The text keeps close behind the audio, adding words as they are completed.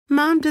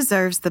Mom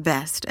deserves the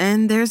best,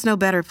 and there's no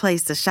better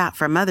place to shop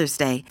for Mother's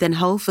Day than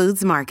Whole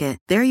Foods Market.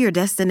 They're your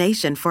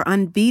destination for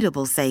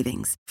unbeatable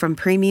savings, from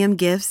premium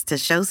gifts to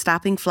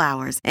show-stopping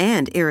flowers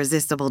and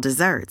irresistible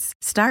desserts.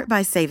 Start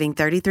by saving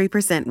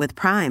 33% with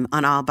Prime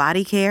on all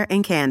body care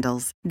and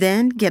candles.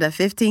 Then get a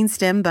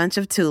 15-stem bunch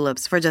of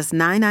tulips for just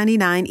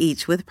 $9.99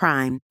 each with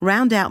Prime.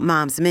 Round out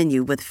Mom's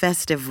menu with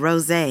festive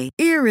rosé,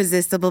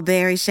 irresistible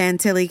berry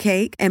chantilly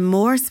cake, and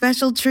more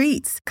special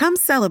treats. Come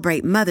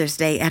celebrate Mother's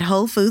Day at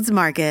Whole Foods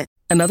Market.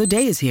 Another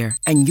day is here,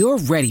 and you're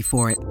ready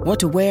for it. What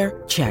to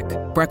wear? Check.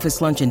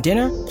 Breakfast, lunch, and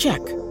dinner? Check.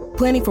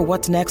 Planning for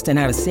what's next and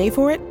how to save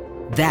for it?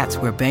 That's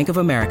where Bank of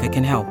America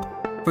can help.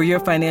 For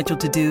your financial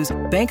to-dos,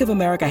 Bank of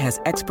America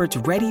has experts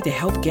ready to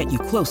help get you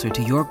closer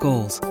to your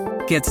goals.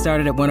 Get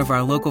started at one of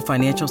our local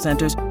financial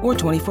centers or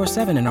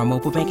 24/7 in our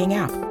mobile banking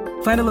app.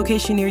 Find a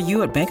location near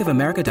you at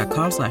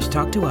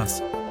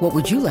bankofamerica.com/talktous. What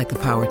would you like the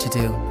power to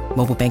do?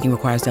 Mobile banking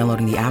requires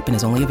downloading the app and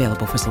is only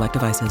available for select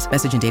devices.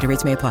 Message and data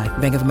rates may apply.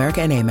 Bank of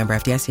America N.A., member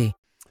FDIC.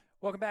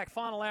 Welcome back.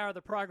 Final hour of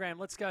the program.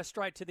 Let's go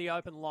straight to the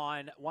open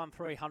line,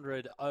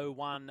 1300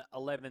 01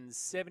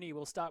 1170.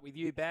 We'll start with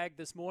you, Bag,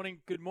 this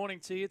morning. Good morning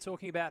to you.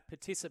 Talking about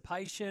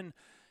participation,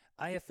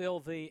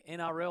 AFL v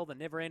NRL, the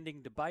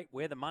never-ending debate,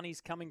 where the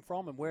money's coming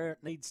from and where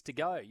it needs to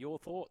go. Your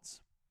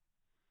thoughts?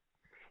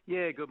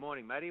 Yeah, good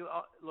morning, Matty.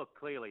 Look,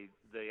 clearly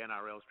the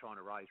NRL's trying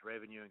to raise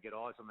revenue and get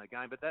eyes on the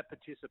game, but that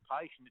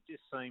participation, it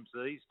just seems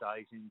these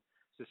days in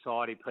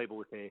society, people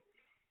with their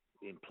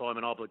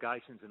employment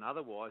obligations and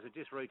otherwise, it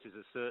just reaches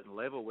a certain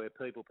level where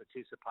people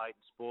participate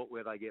in sport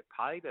where they get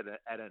paid at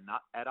an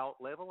adult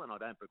level, and I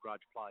don't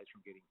begrudge players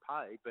from getting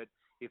paid, but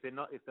if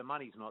the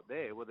money's not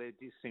there, well, they're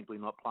just simply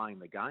not playing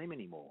the game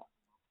anymore.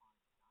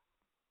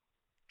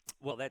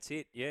 Well, that's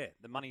it. Yeah,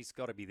 the money's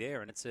got to be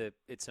there, and it's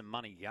a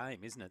money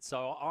game, isn't it?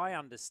 So I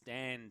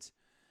understand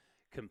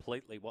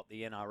completely what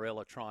the NRL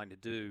are trying to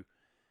do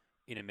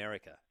in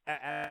America.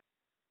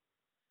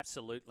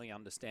 Absolutely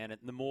understand it.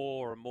 And the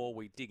more and more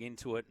we dig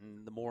into it,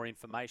 and the more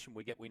information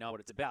we get, we know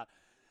what it's about.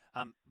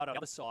 But on the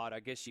other side, I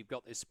guess you've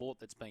got this sport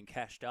that's been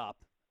cashed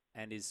up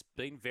and is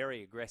being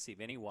very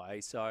aggressive anyway.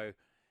 So,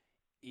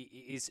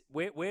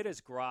 where does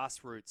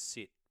grassroots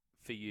sit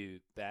for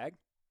you, Bag,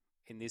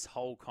 in this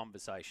whole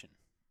conversation?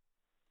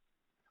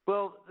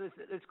 Well,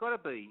 there's got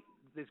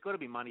to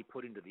be money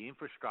put into the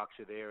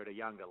infrastructure there at a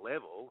younger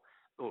level,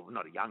 or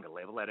not a younger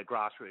level, at a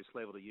grassroots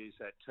level, to use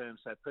that term,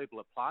 so people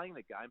are playing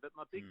the game. But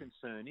my big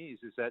concern is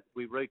that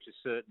we reach a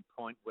certain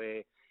point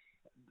where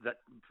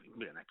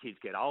kids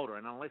get older,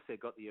 and unless they've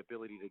got the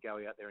ability to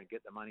go out there and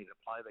get the money to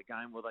play the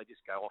game, well, they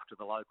just go off to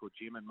the local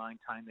gym and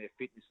maintain their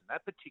fitness in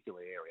that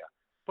particular area.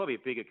 Probably a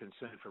bigger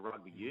concern for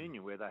rugby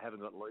union, where they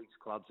haven't got leagues,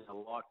 clubs, and the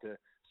like to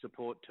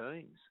support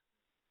teams.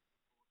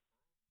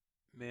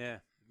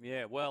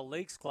 Yeah. Well,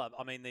 leagues club.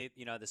 I mean, the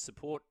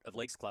support of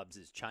leagues clubs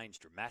has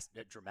changed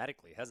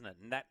dramatically, hasn't it?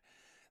 And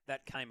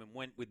that came and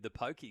went with the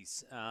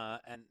pokies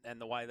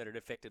and the way that it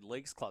affected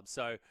leagues clubs.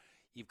 So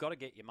you've got to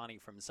get your money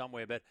from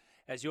somewhere. But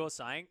as you're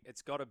saying,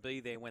 it's got to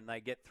be there when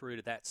they get through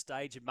to that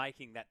stage of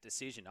making that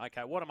decision.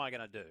 Okay, what am I going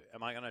to do?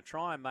 Am I going to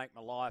try and make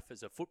my life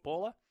as a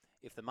footballer?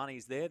 If the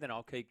money's there, then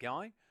I'll keep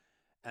going,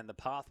 and the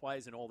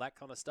pathways and all that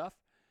kind of stuff.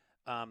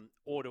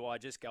 Or do I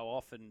just go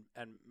off and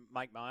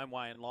make my own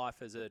way in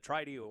life as a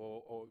tradie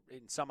or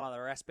in some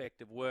other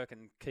aspect of work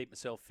and keep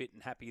myself fit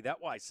and happy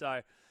that way?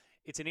 So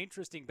it's an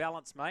interesting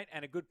balance, mate,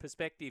 and a good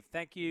perspective.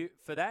 Thank you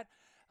for that.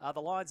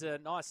 The lines are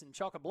nice and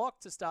chock-a-block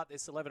to start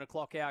this 11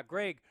 o'clock hour.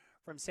 Greg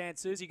from San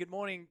Susie, good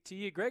morning to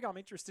you, Greg. I'm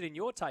interested in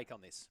your take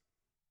on this.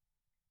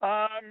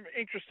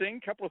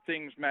 Interesting. Couple of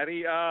things,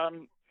 Matty.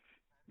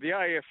 The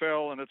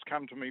AFL, and it's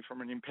come to me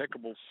from an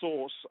impeccable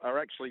source, are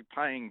actually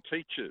paying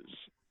teachers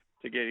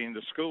to get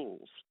into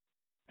schools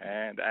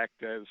and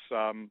act as,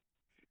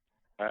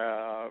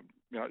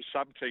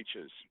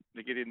 sub-teachers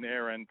to get in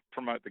there and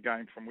promote the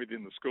game from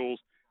within the schools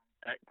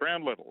at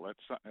ground level.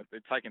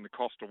 They're taking the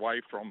cost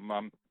away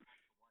from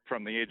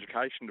the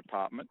education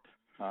department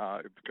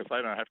because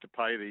they don't have to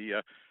pay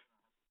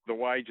the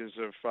wages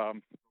of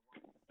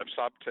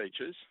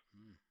sub-teachers,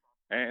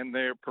 and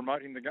they're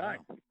promoting the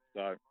game. Wow.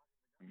 So,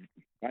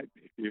 mate,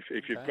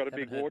 if you've got a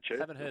big war chest...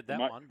 Haven't heard that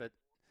one, but...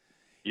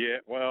 Yeah,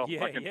 well,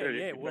 I can tell you.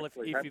 Yeah, well, if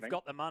you've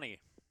got the money.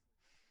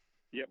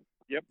 Yep.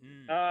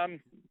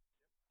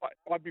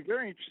 I'd be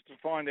very interested to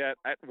find out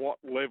at what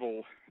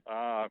level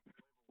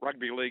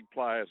rugby league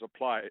players are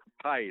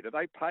paid. Are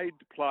they paid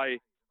to play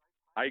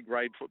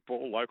A-grade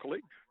football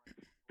locally?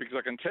 Because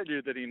I can tell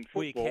you that in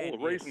football,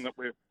 reason that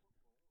we're...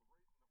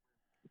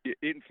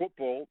 In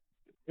football,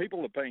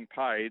 people are being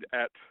paid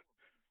at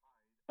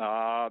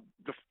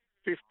the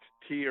fifth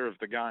tier of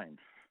the game.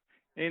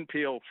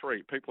 NPL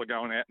 3, people are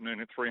going out and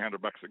earning $300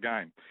 a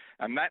game,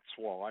 and that's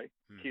why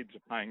kids are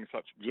paying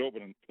such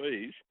exorbitant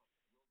fees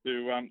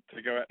to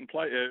go out and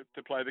play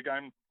the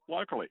game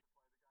locally.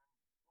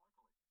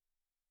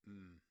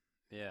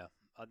 Yeah,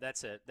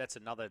 that's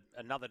another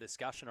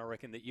discussion I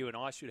reckon that you and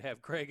I should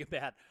have, Greg,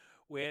 about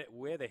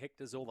where the heck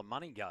does all the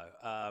money go,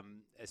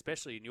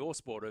 especially in your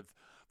sport of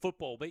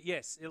football? But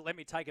yes, let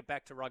me take it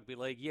back to rugby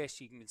league.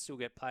 Yes, you can still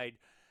get paid.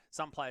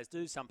 Some players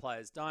do, some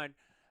players don't.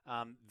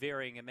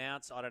 Varying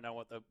amounts. I don't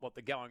know what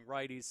the going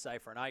rate is, say,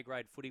 for an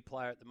A-grade footy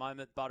player at the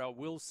moment, but I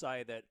will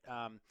say that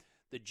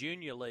the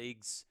junior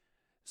leagues,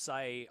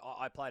 say,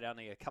 I played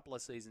only a couple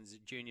of seasons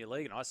at junior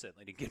league, and I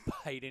certainly didn't get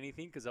paid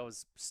anything because I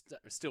was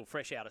still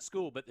fresh out of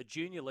school, but the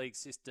junior league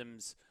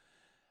systems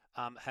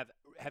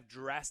have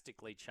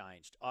drastically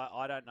changed.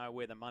 I don't know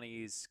where the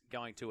money is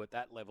going to at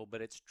that level,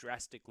 but it's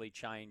drastically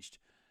changed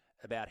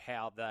about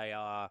how they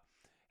are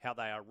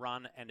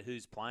run and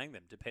who's playing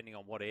them, depending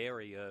on what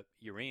area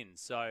you're in.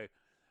 So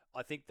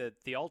I think that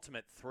the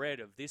ultimate thread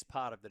of this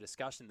part of the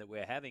discussion that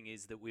we're having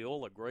is that we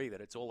all agree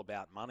that it's all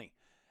about money.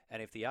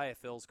 And if the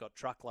AFL's got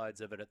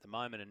truckloads of it at the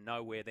moment and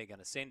know where they're going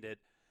to send it,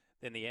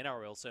 then the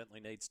NRL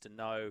certainly needs to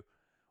know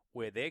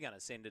where they're going to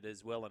send it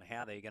as well and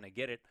how they're going to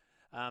get it.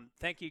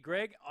 Thank you,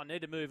 Greg. I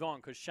need to move on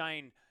because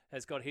Shane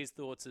has got his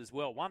thoughts as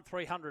well.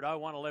 1300 01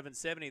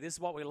 1170. This is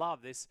what we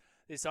love, this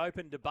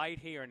open debate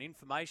here and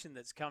information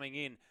that's coming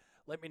in.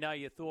 Let me know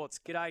your thoughts.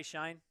 G'day,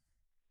 Shane.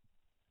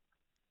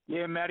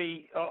 Yeah,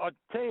 Matty, I'll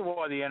tell you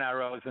why the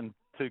NRL isn't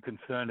too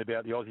concerned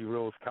about the Aussie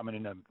rules coming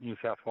into New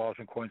South Wales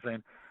and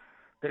Queensland.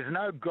 There's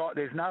no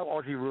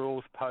Aussie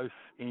rules posts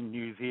in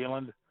New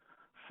Zealand,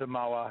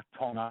 Samoa,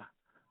 Tonga,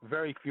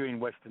 very few in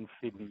Western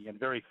Sydney and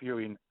very few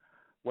in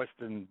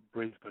Western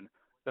Brisbane.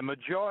 The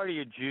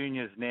majority of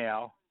juniors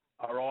now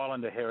are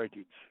Islander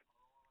heritage.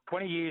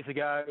 20 years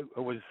ago, it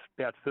was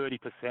about 30%.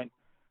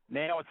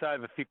 Now it's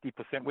over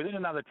 50%. Within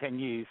another 10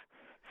 years,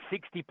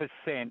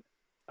 60%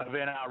 of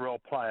NRL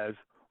players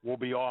will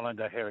be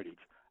Islander heritage.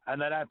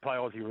 And they don't play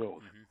Aussie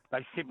rules. Mm-hmm.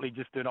 They simply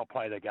just do not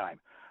play the game.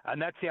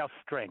 And that's our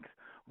strength.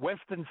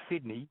 Western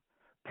Sydney,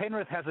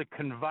 Penrith has a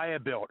conveyor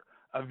belt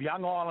of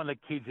young Islander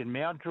kids in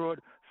Mount Druitt,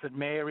 St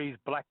Mary's,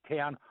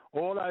 Blacktown,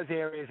 all those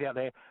areas out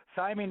there.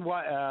 Same in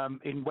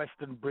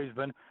Western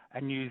Brisbane,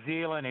 and New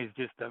Zealand is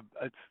just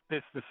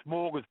the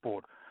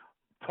smorgasbord.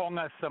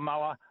 Tonga,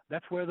 Samoa,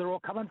 that's where they're all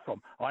coming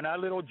from. I know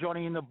little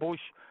Johnny in the bush,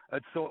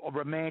 it's sort of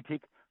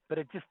romantic, but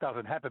it just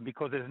doesn't happen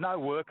because there's no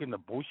work in the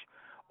bush.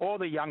 All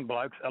the young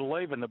blokes are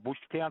leaving the bush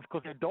towns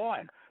because they're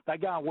dying. They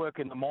go and work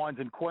in the mines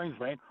in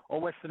Queensland or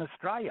Western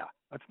Australia.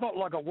 It's not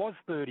like it was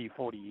 30,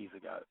 40 years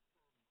ago.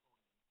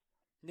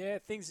 Yeah,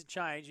 things have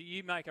changed.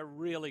 You make a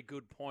really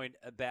good point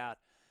about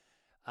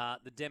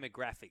the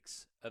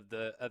demographics of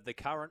the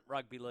current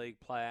rugby league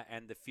player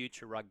and the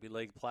future rugby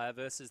league player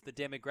versus the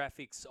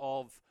demographics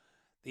of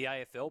the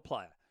AFL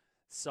player.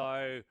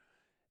 So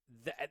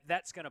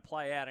that's going to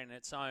play out in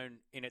its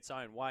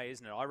own way,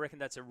 isn't it? I reckon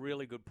that's a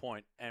really good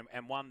point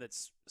and one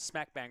that's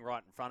smack bang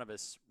right in front of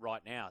us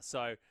right now.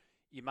 So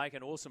you make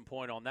an awesome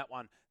point on that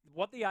one.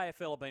 What the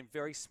AFL have been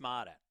very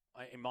smart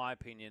at, in my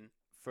opinion,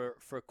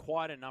 for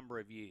quite a number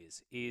of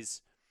years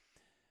is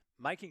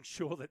making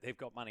sure that they've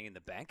got money in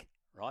the bank,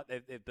 right?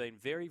 They've been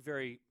very,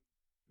 very,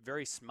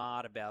 very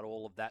smart about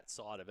all of that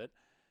side of it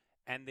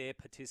and their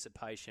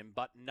participation,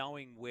 but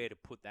knowing where to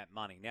put that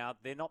money. Now,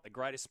 they're not the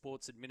greatest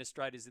sports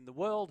administrators in the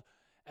world,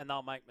 and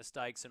they'll make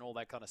mistakes and all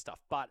that kind of stuff,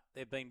 but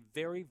they've been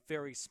very,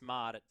 very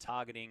smart at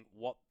targeting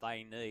what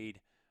they need,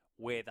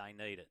 where they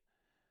need it.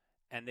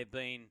 And they've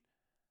been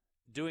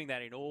doing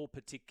that in all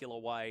particular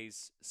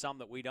ways, some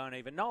that we don't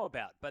even know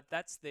about, but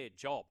that's their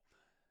job.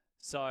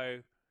 So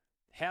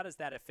how does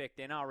that affect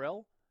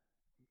NRL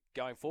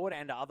going forward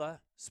and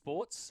other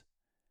sports?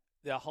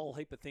 There are a whole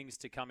heap of things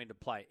to come into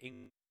play,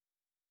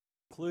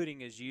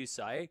 including, as you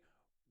say,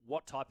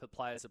 what type of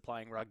players are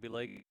playing rugby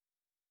league,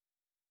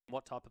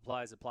 what type of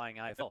players are playing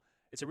AFL.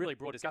 It's a really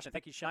broad discussion.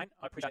 Thank you, Shane.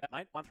 I appreciate that,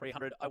 mate.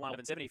 1300 01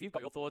 1170. If you've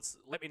got your thoughts,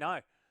 let me know.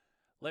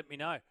 Let me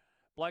know.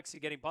 Blokes are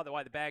getting, by the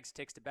way, the Bags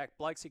texted back,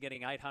 blokes are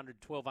getting $800,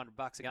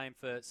 $1,200 a game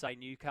for, say,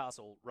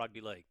 Newcastle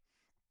Rugby League.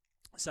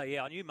 So,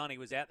 yeah, I knew money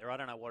was out there. I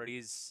don't know what it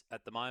is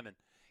at the moment.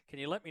 Can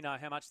you let me know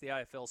how much the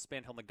AFL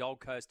spent on the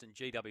Gold Coast and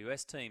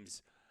GWS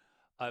teams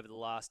over the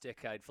last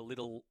decade for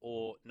little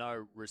or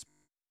no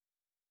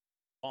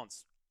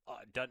response?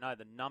 I don't know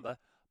the number,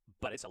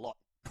 but it's a lot.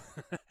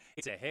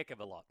 It's a heck of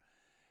a lot.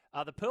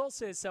 The Pearl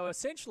says, so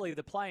essentially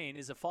the play-in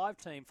is a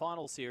 5-team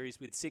final series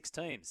with 6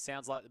 teams.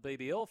 Sounds like the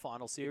BBL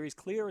final series,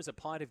 clear as a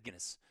pint of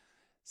Guinness,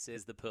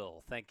 says the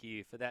Pearl. Thank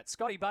you for that.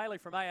 Scotty Bailey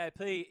from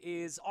AAP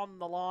is on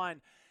the line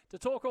to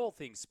talk all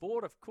things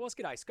sport, of course.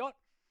 G'day, Scott.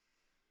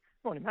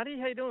 Morning, Matty.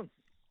 How you doing?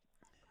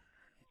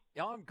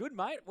 Yeah, I'm good,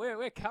 mate.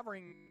 We're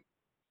covering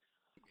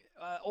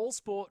all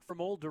sport from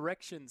all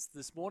directions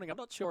this morning. I'm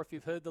not sure if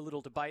you've heard the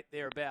little debate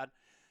there about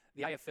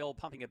the AFL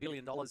pumping $1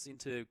 billion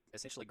into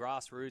essentially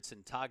grassroots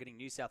and targeting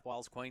New South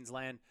Wales,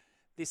 Queensland.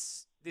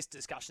 This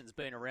discussion's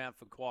been around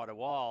for quite a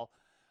while.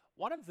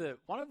 One of the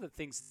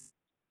things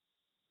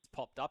that's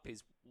popped up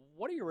is,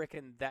 what do you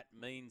reckon that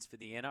means for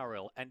the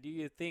NRL? And do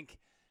you think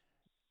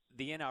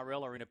the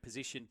NRL are in a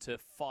position to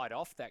fight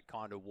off that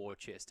kind of war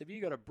chest? Have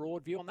you got a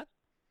broad view on that?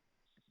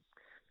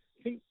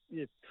 I think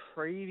the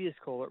previous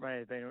caller may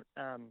have been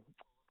kind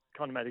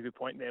of made a good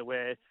point there,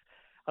 where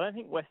I don't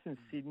think Western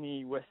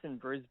Sydney, Western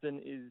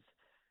Brisbane is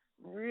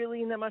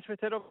really in that much of a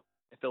set-off.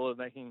 AFL are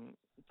making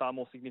far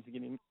more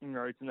significant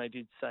inroads than they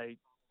did, say,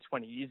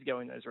 20 years ago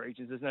in those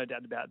regions. There's no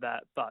doubt about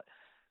that. But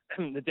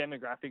the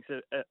demographics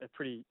are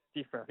pretty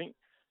different. I think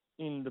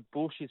in the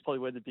bush is probably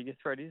where the biggest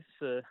threat is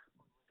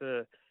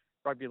for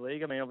rugby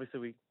league. I mean,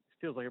 obviously, it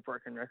feels like a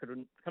broken record.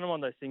 And it's kind of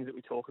one of those things that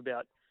we talk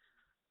about.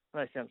 I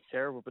know it sounds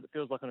terrible, but it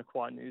feels like on a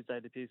quiet news day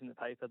it appears in the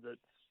paper that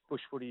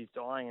bush footy is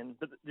dying.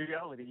 But the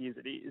reality is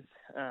it is.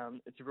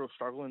 It's a real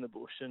struggle in the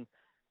bush. And,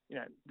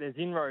 there's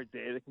inroads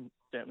there that can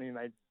certainly be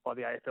made by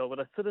the AFL. But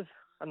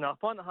I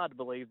find it hard to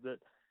believe that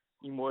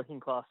in working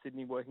class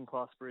Sydney, working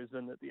class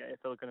Brisbane, that the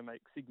AFL are going to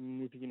make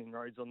significant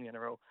inroads on the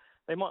NRL.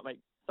 They might make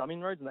some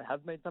inroads, and they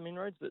have made some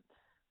inroads, but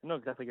they're not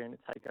exactly going to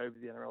take over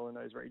the NRL in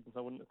those regions,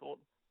 I wouldn't have thought.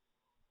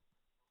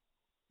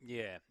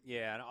 Yeah,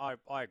 and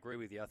I agree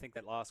with you. I think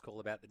that last call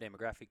about the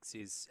demographics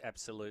is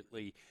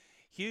absolutely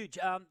huge.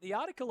 The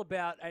article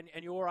about, and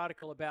your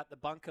article about the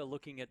bunker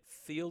looking at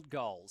field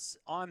goals,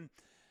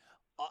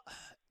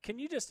 can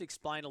you just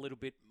explain a little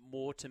bit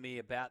more to me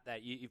about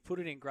that? You've put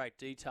it in great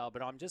detail,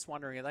 but I'm just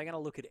wondering, are they going to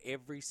look at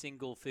every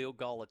single field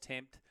goal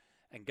attempt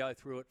and go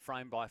through it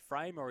frame by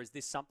frame, or is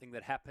this something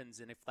that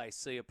happens and if they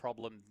see a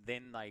problem,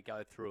 then they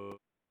go through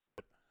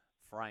it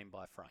frame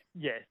by frame?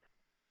 Yes.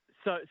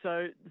 So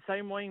the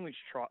same way in which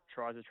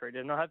tries are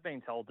treated, and I have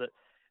been told that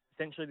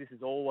essentially this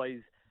has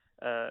always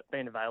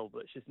been available,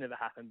 it's just never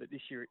happened, but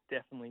this year it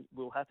definitely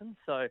will happen.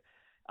 So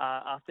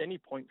after any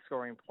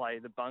point-scoring play,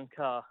 the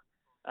bunker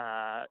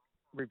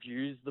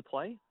reviews the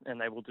play, and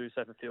they will do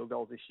so for field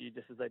goals this year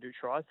just as they do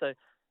tries. So if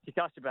you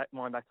cast your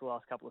mind back to the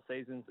last couple of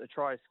seasons, a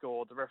try is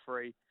scored, the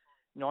referee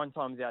 9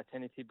 times out of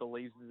 10, if he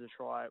believes there's a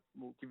try,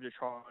 will give it a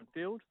try on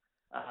field.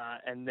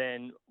 And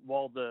then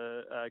while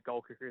the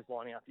goal kicker is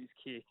lining up his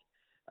kick,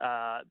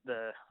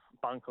 the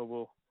bunker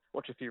will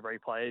watch a few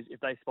replays. If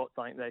they spot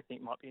something they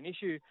think might be an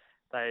issue,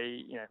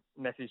 they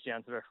message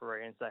down to the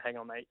referee and say, hang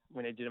on, mate,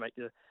 we need you to make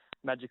the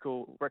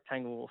magical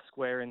rectangle or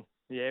square in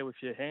the air with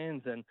your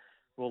hands, and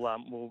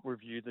we'll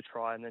review the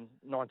try. And then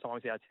 9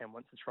 times out of 10,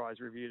 once the try is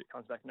reviewed, it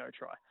comes back no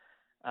try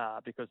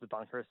because the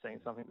bunker has seen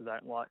something they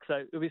don't like.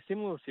 So it'll be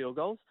similar with field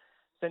goals.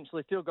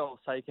 Essentially, field goal is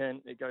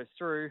taken, it goes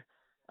through.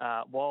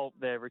 While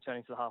they're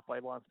returning to the halfway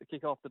line for the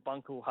kickoff, the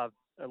bunker will have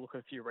a look at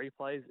a few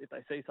replays. If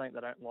they see something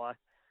they don't like,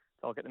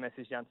 they'll get the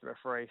message down to the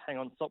referee, hang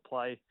on, stop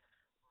play,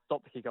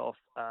 stop the kickoff.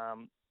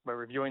 We're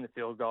reviewing the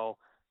field goal.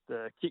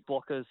 The kick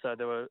blockers, so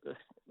there were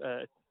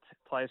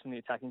players from the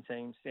attacking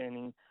team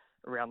standing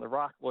around the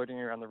ruck, loading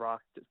around the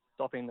ruck,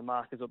 stopping the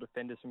markers or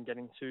defenders from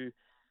getting to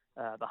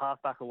the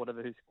halfback or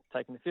whatever who's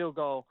taking the field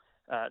goal.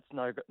 It's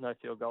no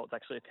field goal. It's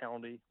actually a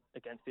penalty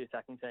against the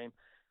attacking team.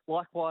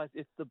 Likewise,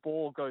 if the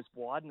ball goes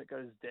wide and it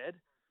goes dead,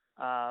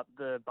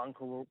 the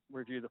bunker will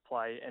review the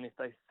play, and if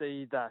they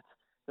see that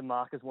the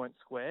markers weren't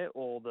square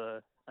or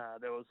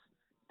there was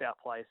foul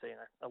play, so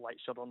a late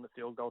shot on the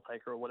field goal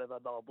taker or whatever,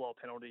 they'll blow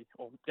a penalty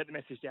or get the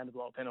message down to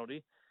blow a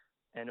penalty,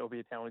 and it'll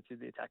be a penalty to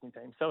the attacking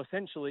team. So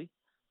essentially,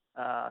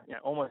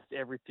 almost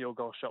every field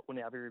goal shot will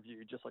now be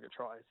reviewed, just like it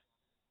tries.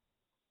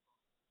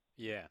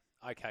 Yeah.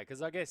 Okay,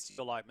 because I guess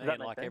you're like me Does that and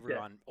make like sense?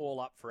 everyone, all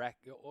up for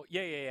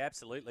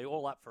absolutely,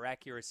 all up for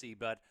accuracy,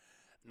 but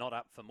not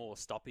up for more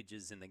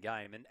stoppages in the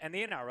game. And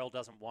the NRL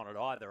doesn't want it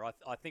either.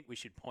 I think we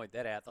should point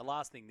that out. The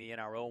last thing the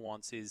NRL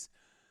wants is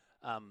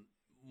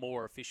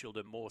more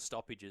officialdom, more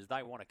stoppages.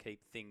 They want to keep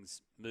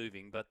things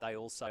moving, but they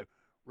also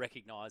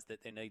recognise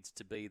that there needs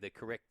to be the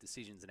correct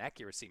decisions and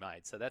accuracy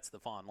made. So that's the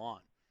fine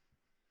line.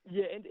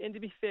 Yeah, and to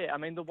be fair, I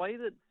mean, the way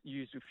that's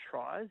used with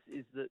tries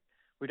is that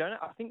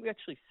I think we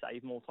actually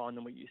save more time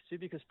than we used to,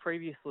 because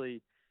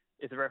previously,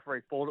 if the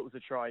referee thought it was a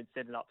try, he'd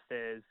send it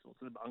upstairs or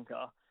to the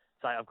bunker,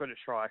 say, I've got a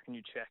try, can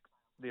you check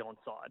the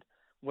onside?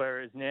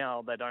 Whereas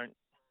now they don't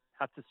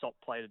have to stop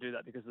play to do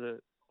that because the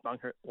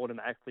bunker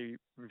automatically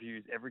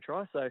reviews every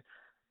try. So,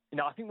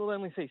 I think we'll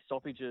only see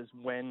stoppages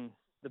when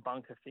the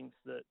bunker thinks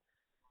that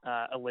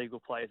illegal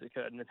play has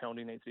occurred and the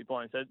penalty needs to be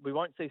blown. So we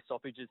won't see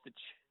stoppages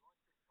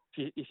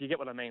if you get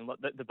what I mean.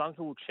 The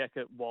bunker will check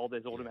it while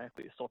there's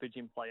automatically a stoppage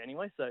in play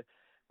anyway. So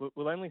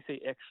we'll only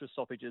see extra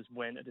stoppages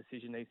when a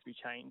decision needs to be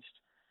changed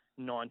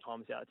 9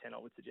 times out of 10, I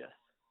would suggest.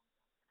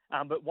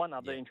 But one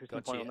other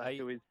interesting point on that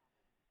too is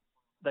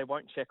they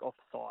won't check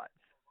offsides.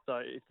 So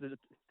if the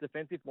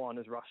defensive line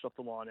has rushed off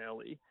the line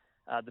early,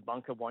 the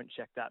bunker won't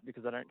check that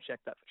because they don't check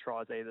that for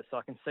tries either. So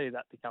I can see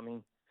that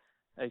becoming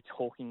a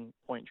talking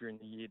point during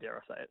the year,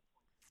 dare I say it.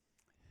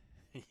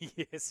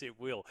 Yes, it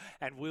will.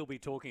 And we'll be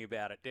talking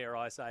about it, dare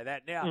I say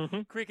that. Now,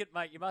 cricket,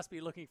 mate, you must be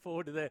looking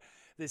forward to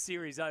the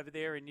series over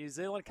there in New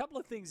Zealand. A couple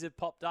of things have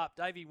popped up.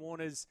 Davey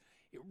Warner's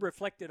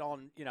reflected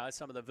on,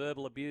 some of the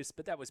verbal abuse,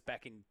 but that was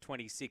back in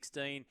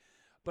 2016.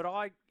 But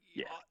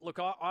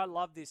I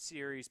love this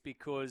series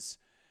because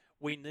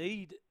we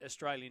need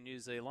Australia and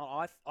New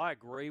Zealand. I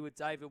agree with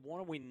David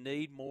Warner. We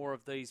need more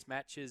of these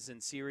matches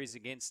and series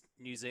against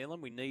New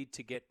Zealand. We need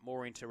to get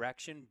more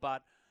interaction,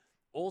 but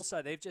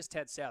also they've just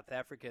had South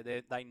Africa.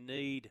 They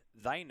need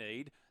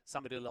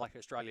somebody like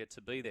Australia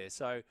to be there.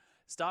 So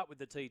start with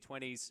the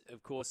T20s,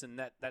 of course, and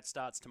that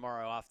starts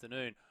tomorrow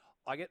afternoon.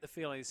 I get the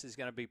feeling this is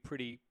going to be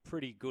pretty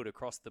good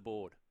across the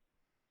board.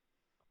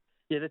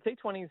 Yeah, the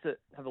T20s that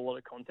have a lot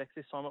of context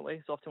this time at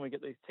least. Often we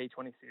get these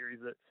T20 series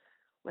that,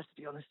 let's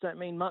be honest, don't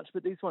mean much,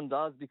 but this one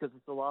does because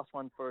it's the last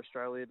one for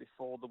Australia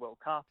before the World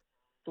Cup.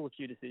 Still a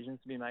few decisions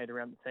to be made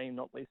around the team,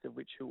 not least of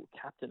which who will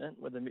captain it,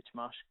 whether Mitch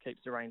Marsh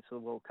keeps the reins for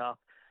the World Cup,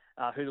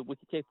 who the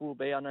wicketkeeper will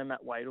be. I know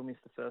Matt Wade will miss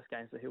the first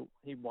game, so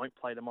he won't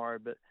play tomorrow,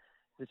 but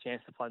there's a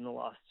chance to play in the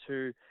last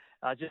two.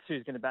 Just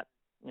who's going to bat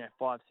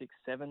 5, 6,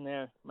 7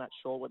 there. Matt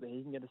Shaw, whether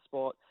he can get a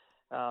spot.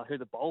 Who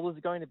the bowlers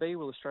are going to be.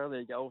 Will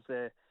Australia go with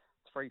their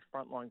 3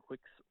 frontline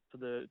quicks for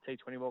the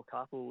T20 World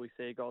Cup, or will we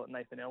see a guy like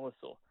Nathan Ellis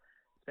or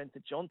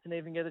Spencer Johnson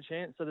even get a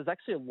chance? So there's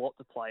actually a lot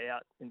to play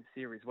out in the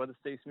series, whether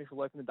Steve Smith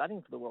will open the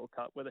batting for the World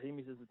Cup, whether he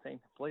misses the team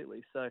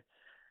completely. So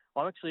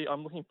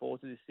I'm looking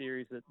forward to this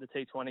series, the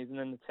T20s, and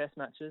then the Test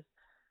matches.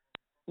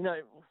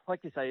 Like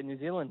you say, New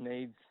Zealand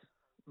needs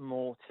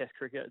more Test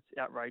cricket. It's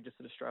outrageous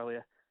that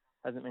Australia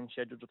hasn't been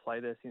scheduled to play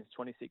there since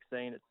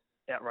 2016. It's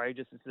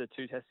outrageous. It's a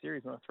 2 Test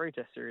series, not a 3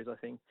 Test series, I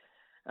think.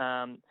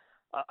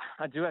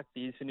 I do have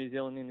fears for New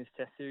Zealand in this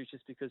Test series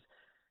just because,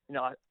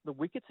 the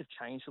wickets have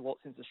changed a lot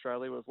since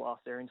Australia was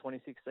last there in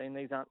 2016.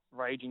 These aren't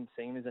raging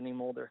seamers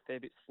anymore. They're a fair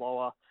bit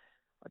slower.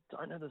 I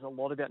don't know. There's a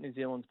lot about New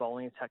Zealand's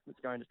bowling attack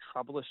that's going to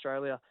trouble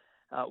Australia.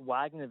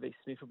 Wagner v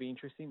Smith will be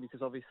interesting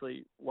because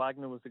obviously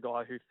Wagner was the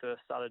guy who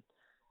first started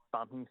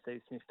bumping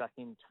Steve Smith back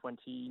in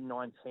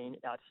 2019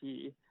 out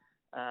here.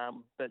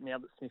 But now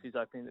that Smith is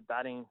opening the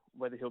batting,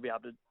 whether he'll be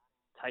able to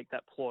take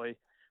that ploy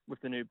with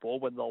the new ball,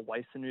 whether they'll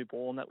waste the new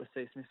ball on that with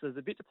Steve Smith. So there's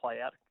a bit to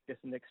play out, I guess,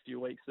 in the next few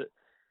weeks. But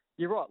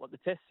you're right, like the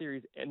Test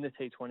series and the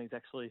T20s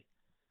actually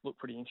look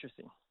pretty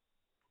interesting.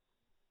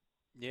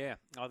 Yeah,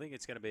 I think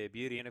it's going to be a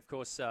beauty. And, of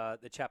course,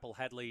 the Chappell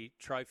Hadley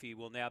Trophy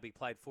will now be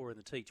played for in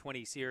the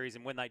T20 series.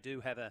 And when they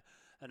do have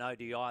an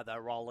ODI, they'll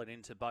roll it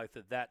into both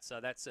of that. So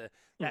that's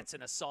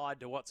an aside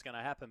to what's going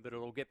to happen, but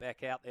it'll get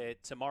back out there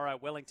tomorrow.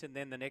 Wellington,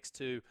 then the next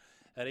 2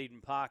 at Eden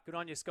Park. Good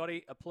on you,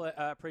 Scotty.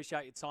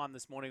 Appreciate your time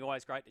this morning.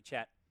 Always great to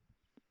chat.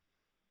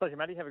 Pleasure,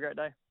 Matty. Have a great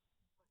day.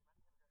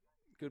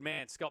 Good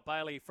man. Scott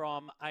Bailey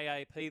from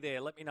AAP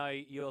there. Let me know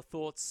your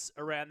thoughts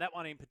around that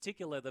one in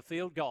particular, the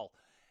field goal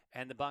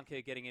and the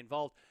bunker getting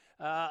involved.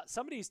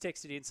 Somebody's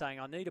texted in saying,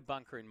 I need a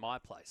bunker in my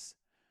place.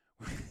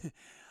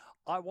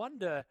 I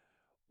wonder,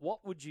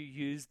 what would you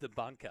use the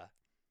bunker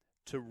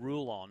to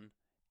rule on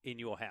in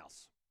your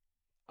house?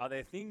 Are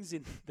there things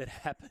that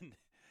happen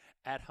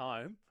at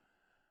home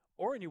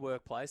or in your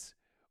workplace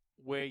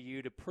where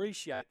you'd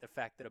appreciate the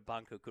fact that a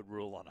bunker could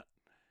rule on it?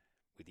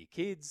 With your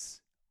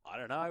kids, I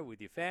don't know,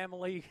 with your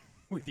family,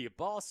 with your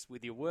boss,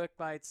 with your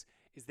workmates?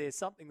 Is there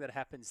something that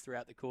happens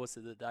throughout the course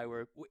of the day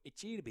where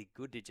it's to be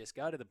good to just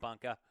go to the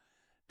bunker,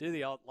 do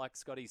the old, like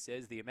Scotty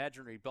says, the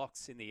imaginary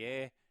box in the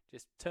air,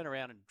 just turn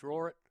around and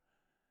draw it,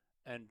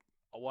 and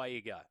away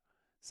you go.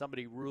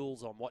 Somebody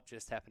rules on what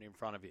just happened in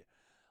front of you.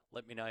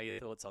 Let me know your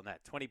thoughts on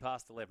that. 20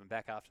 past 11,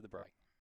 back after the break.